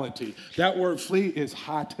immorality. That word flee is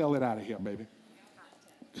hightail it out of here, baby.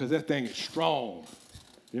 Because that thing is strong.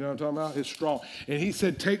 You know what I'm talking about? It's strong. And he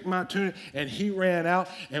said, take my tunic. And he ran out.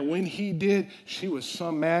 And when he did, she was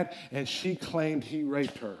so mad. And she claimed he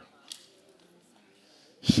raped her.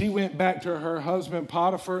 She went back to her husband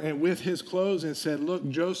Potiphar and with his clothes and said, look,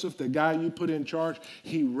 Joseph, the guy you put in charge,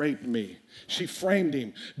 he raped me. She framed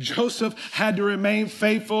him. Joseph had to remain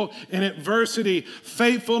faithful in adversity,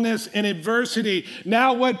 faithfulness in adversity.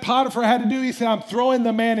 Now what Potiphar had to do, he said, I'm throwing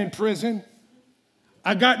the man in prison.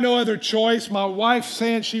 I got no other choice. My wife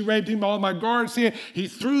saying she raped him, all my guards saying he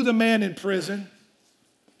threw the man in prison.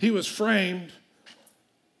 He was framed.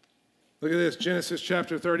 Look at this, Genesis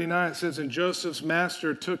chapter 39, it says, and Joseph's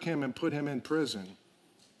master took him and put him in prison,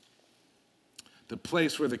 the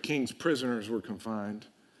place where the king's prisoners were confined.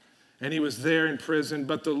 And he was there in prison,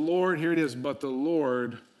 but the Lord, here it is, but the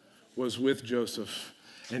Lord was with Joseph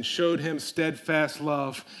and showed him steadfast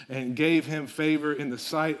love and gave him favor in the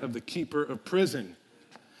sight of the keeper of prison.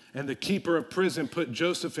 And the keeper of prison put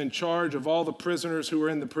Joseph in charge of all the prisoners who were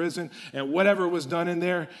in the prison. And whatever was done in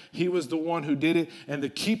there, he was the one who did it. And the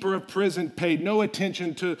keeper of prison paid no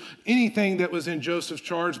attention to anything that was in Joseph's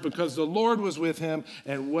charge because the Lord was with him.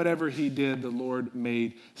 And whatever he did, the Lord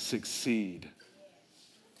made succeed.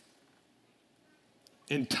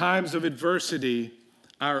 In times of adversity,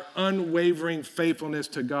 our unwavering faithfulness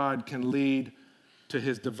to God can lead to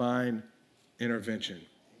his divine intervention.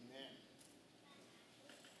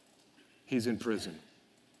 He's in prison.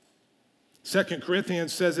 2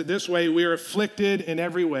 Corinthians says it this way: we are afflicted in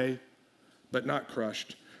every way, but not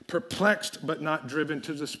crushed, perplexed, but not driven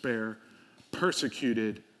to despair,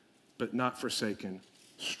 persecuted, but not forsaken,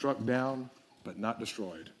 struck down, but not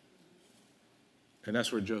destroyed. And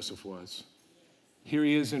that's where Joseph was. Here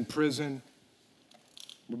he is in prison.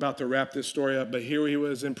 We're about to wrap this story up, but here he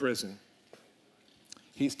was in prison.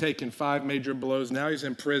 He's taken 5 major blows. Now he's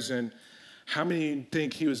in prison. How many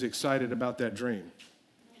think he was excited about that dream?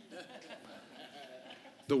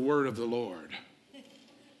 The word of the Lord.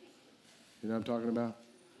 You know what I'm talking about?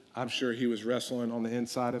 I'm sure he was wrestling on the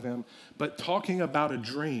inside of him. But talking about a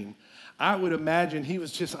dream, I would imagine he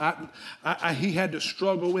was just, he had to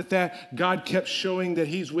struggle with that. God kept showing that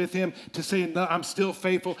he's with him to say, no, I'm still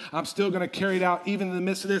faithful. I'm still going to carry it out even in the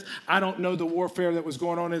midst of this. I don't know the warfare that was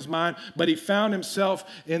going on in his mind, but he found himself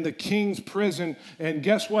in the king's prison. And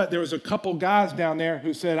guess what? There was a couple guys down there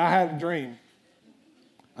who said, I had a dream.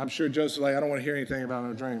 I'm sure Joseph's like, I don't want to hear anything about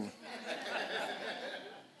no dream.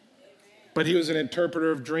 But he was an interpreter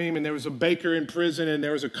of dream, and there was a baker in prison, and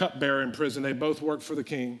there was a cupbearer in prison. They both worked for the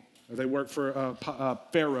king. They worked for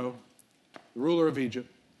Pharaoh, the ruler of Egypt.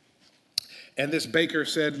 And this baker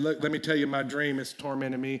said, look, let me tell you my dream. It's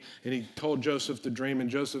tormenting me. And he told Joseph the dream, and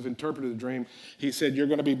Joseph interpreted the dream. He said, you're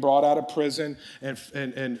going to be brought out of prison, and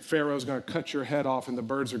Pharaoh's going to cut your head off, and the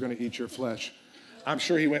birds are going to eat your flesh. I'm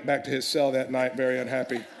sure he went back to his cell that night very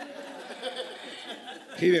unhappy.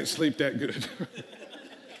 He didn't sleep that good.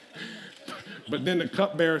 But then the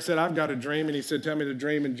cupbearer said, I've got a dream. And he said, tell me the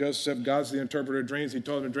dream. And Joseph said, God's the interpreter of dreams. He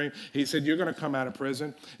told him the dream. He said, you're going to come out of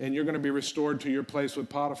prison, and you're going to be restored to your place with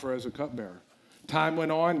Potiphar as a cupbearer. Time went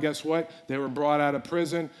on. Guess what? They were brought out of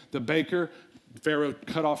prison. The baker, Pharaoh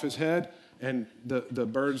cut off his head, and the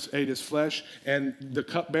birds ate his flesh. And the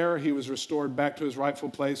cupbearer, he was restored back to his rightful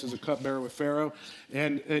place as a cupbearer with Pharaoh.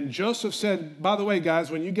 And Joseph said, by the way,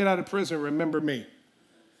 guys, when you get out of prison, remember me.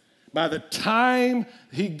 By the time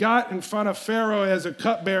he got in front of Pharaoh as a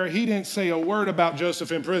cupbearer, he didn't say a word about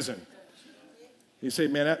Joseph in prison. He said,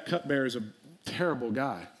 man, that cupbearer is a terrible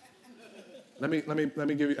guy. Let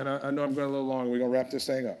me give you, and I know I'm going a little long. We're going to wrap this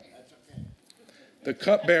thing up. The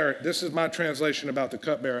cupbearer, this is my translation about the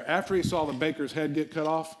cupbearer. After he saw the baker's head get cut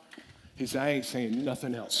off, he said, I ain't saying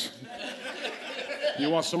nothing else. You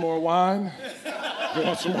want some more wine? You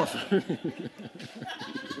want some more food?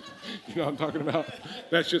 You know what I'm talking about?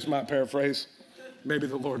 That's just my paraphrase. Maybe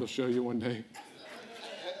the Lord will show you one day.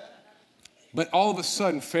 But all of a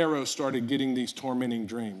sudden, Pharaoh started getting these tormenting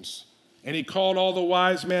dreams. And he called all the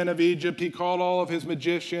wise men of Egypt. He called all of his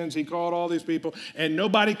magicians. He called all these people. And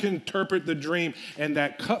nobody could interpret the dream. And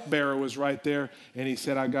that cupbearer was right there. And he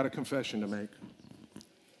said, I got a confession to make.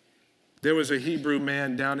 There was a Hebrew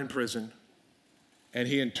man down in prison. And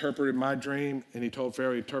he interpreted my dream. And he told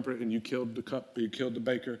Pharaoh, interpret it, and you killed the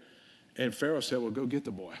baker. And Pharaoh said, well, go get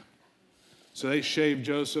the boy. So they shaved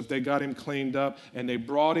Joseph, they got him cleaned up, and they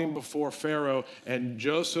brought him before Pharaoh, and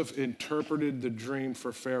Joseph interpreted the dream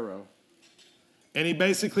for Pharaoh. And he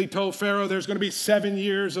basically told Pharaoh there's going to be 7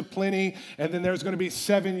 years of plenty, and then there's going to be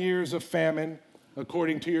 7 years of famine,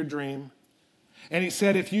 according to your dream. And he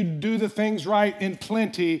said, if you do the things right in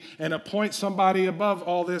plenty and appoint somebody above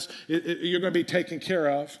all this, you're going to be taken care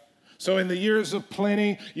of. So in the years of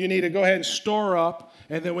plenty, you need to go ahead and store up.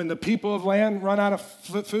 And then when the people of land run out of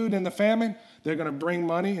food in the famine, they're going to bring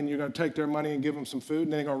money, and you're going to take their money and give them some food,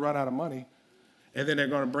 and then they're going to run out of money. And then they're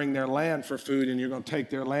going to bring their land for food, and you're going to take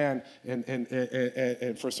their land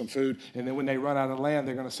and for some food. And then when they run out of land,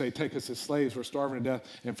 they're going to say, take us as slaves. We're starving to death.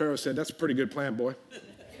 And Pharaoh said, that's a pretty good plan, boy.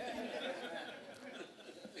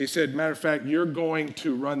 He said, matter of fact, you're going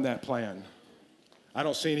to run that plan. I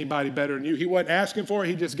don't see anybody better than you. He wasn't asking for it.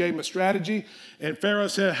 He just gave him a strategy. And Pharaoh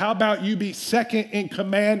said, how about you be second in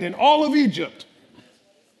command in all of Egypt?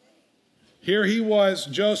 Here he was,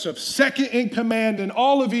 Joseph, second in command in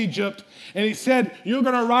all of Egypt. And he said, you're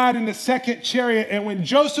going to ride in the second chariot. And when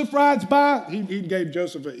Joseph rides by, he gave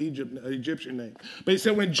Joseph an Egyptian name. But he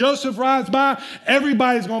said, when Joseph rides by,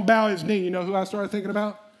 everybody's going to bow his knee. You know who I started thinking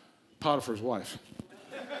about? Potiphar's wife.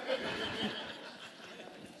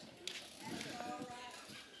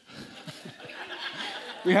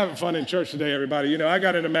 We having fun in church today, everybody. You know, I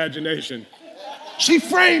got an imagination. She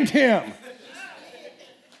framed him.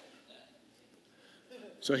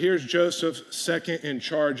 So here's Joseph, second in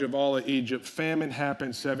charge of all of Egypt. Famine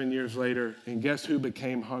happened 7 years later, and guess who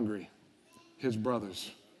became hungry? His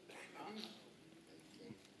brothers.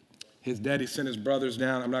 His daddy sent his brothers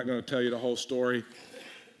down. I'm not going to tell you the whole story.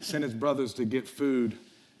 He sent his brothers to get food,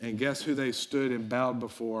 and guess who they stood and bowed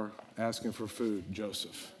before asking for food?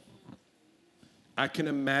 Joseph. I can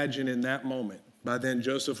imagine in that moment. By then,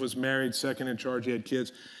 Joseph was married, second in charge. He had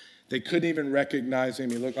kids. They couldn't even recognize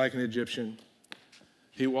him. He looked like an Egyptian.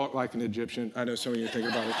 He walked like an Egyptian. I know some of you think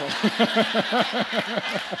about it.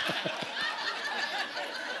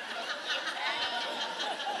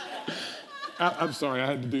 I'm sorry, I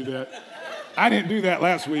had to do that. I didn't do that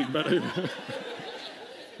last week, but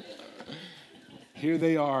here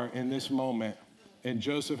they are in this moment, and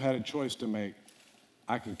Joseph had a choice to make.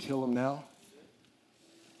 I can kill him now,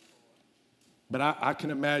 but I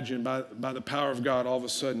can imagine by the power of God, all of a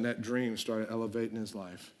sudden that dream started elevating his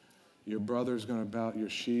life. Your brother's going to bow, your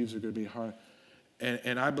sheaves are going to be hard.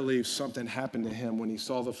 And I believe something happened to him when he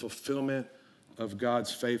saw the fulfillment of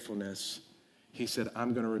God's faithfulness. He said,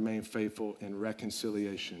 I'm going to remain faithful in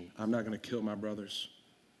reconciliation. I'm not going to kill my brothers.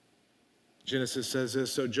 Genesis says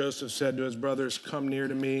this, so Joseph said to his brothers, come near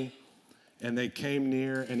to me. And they came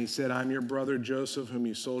near, and he said, I'm your brother Joseph, whom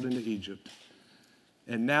you sold into Egypt.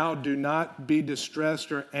 And now do not be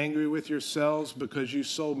distressed or angry with yourselves because you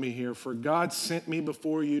sold me here, for God sent me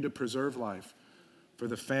before you to preserve life. For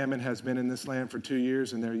the famine has been in this land for 2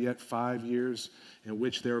 years, and there are yet 5 years in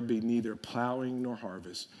which there will be neither plowing nor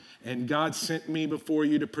harvest. And God sent me before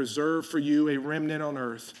you to preserve for you a remnant on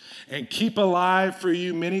earth and keep alive for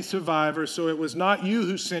you many survivors. So it was not you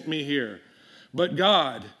who sent me here, but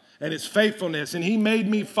God and his faithfulness. And he made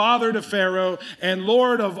me father to Pharaoh and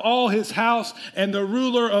Lord of all his house and the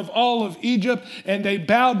ruler of all of Egypt. And they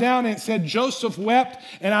bowed down and said, Joseph wept.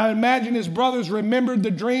 And I imagine his brothers remembered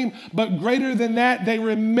the dream, but greater than that, they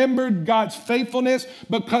remembered God's faithfulness,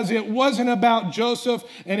 because it wasn't about Joseph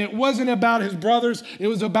and it wasn't about his brothers. It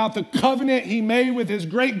was about the covenant he made with his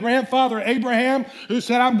great-grandfather Abraham, who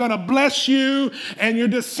said, I'm going to bless you and your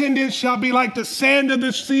descendants shall be like the sand of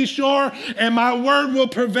the seashore, and my word will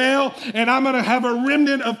prevail. And I'm going to have a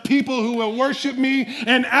remnant of people who will worship me.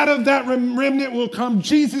 And out of that remnant will come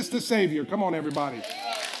Jesus the Savior. Come on, everybody.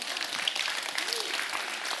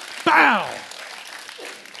 Bow.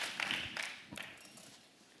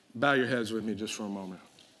 Bow your heads with me just for a moment.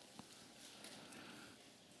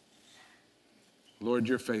 Lord,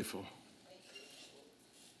 you're faithful.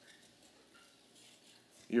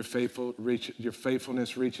 Your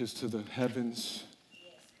faithfulness reaches to the heavens,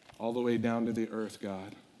 all the way down to the earth,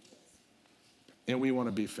 God. And we want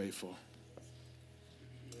to be faithful.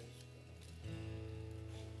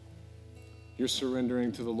 You're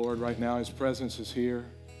surrendering to the Lord right now. His presence is here.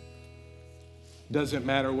 Doesn't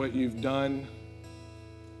matter what you've done.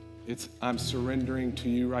 I'm surrendering to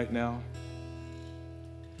you right now.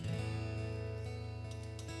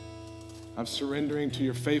 I'm surrendering to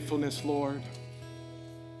your faithfulness, Lord.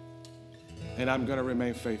 And I'm going to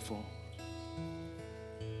remain faithful.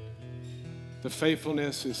 The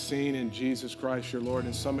faithfulness is seen in Jesus Christ, your Lord.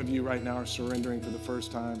 And some of you right now are surrendering for the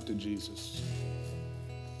first time to Jesus.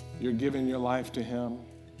 You're giving your life to him.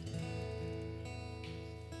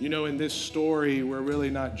 You know, in this story, we're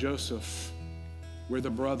really not Joseph. We're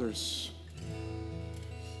the brothers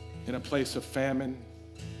in a place of famine.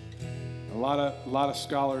 A lot of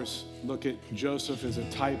scholars look at Joseph as a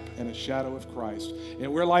type and a shadow of Christ.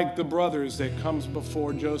 And we're like the brothers that comes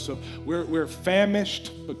before Joseph. We're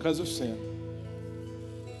famished because of sin.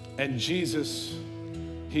 And Jesus,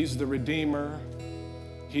 he's the Redeemer.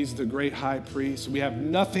 He's the great high priest. We have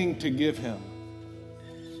nothing to give him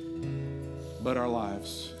but our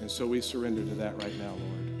lives. And so we surrender to that right now,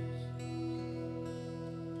 Lord.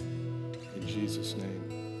 In Jesus'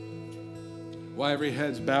 name. While every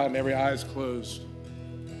head's bowed and every eye's closed,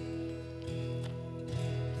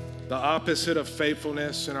 the opposite of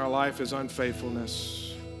faithfulness in our life is unfaithfulness.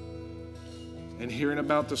 And hearing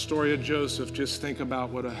about the story of Joseph, just think about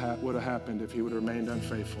what would have happened if he would have remained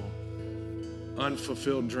unfaithful.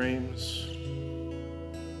 Unfulfilled dreams.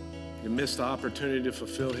 You missed the opportunity to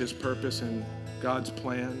fulfill his purpose and God's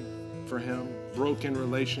plan for him. Broken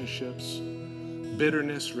relationships,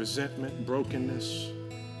 bitterness, resentment, brokenness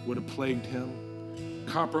would have plagued him.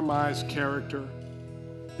 Compromised character.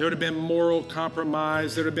 There would have been moral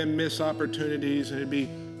compromise. There would have been missed opportunities, and it'd be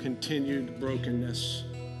continued brokenness.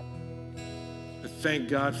 Thank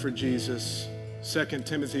God for Jesus. 2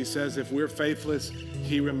 Timothy says, if we're faithless,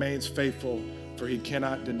 he remains faithful, for he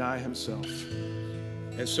cannot deny himself.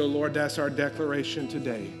 And so, Lord, that's our declaration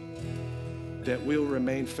today, that we'll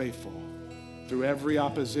remain faithful through every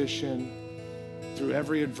opposition, through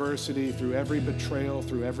every adversity, through every betrayal,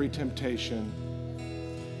 through every temptation,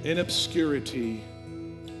 in obscurity,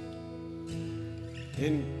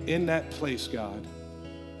 in that place, God.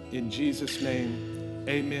 In Jesus' name,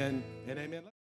 amen and amen.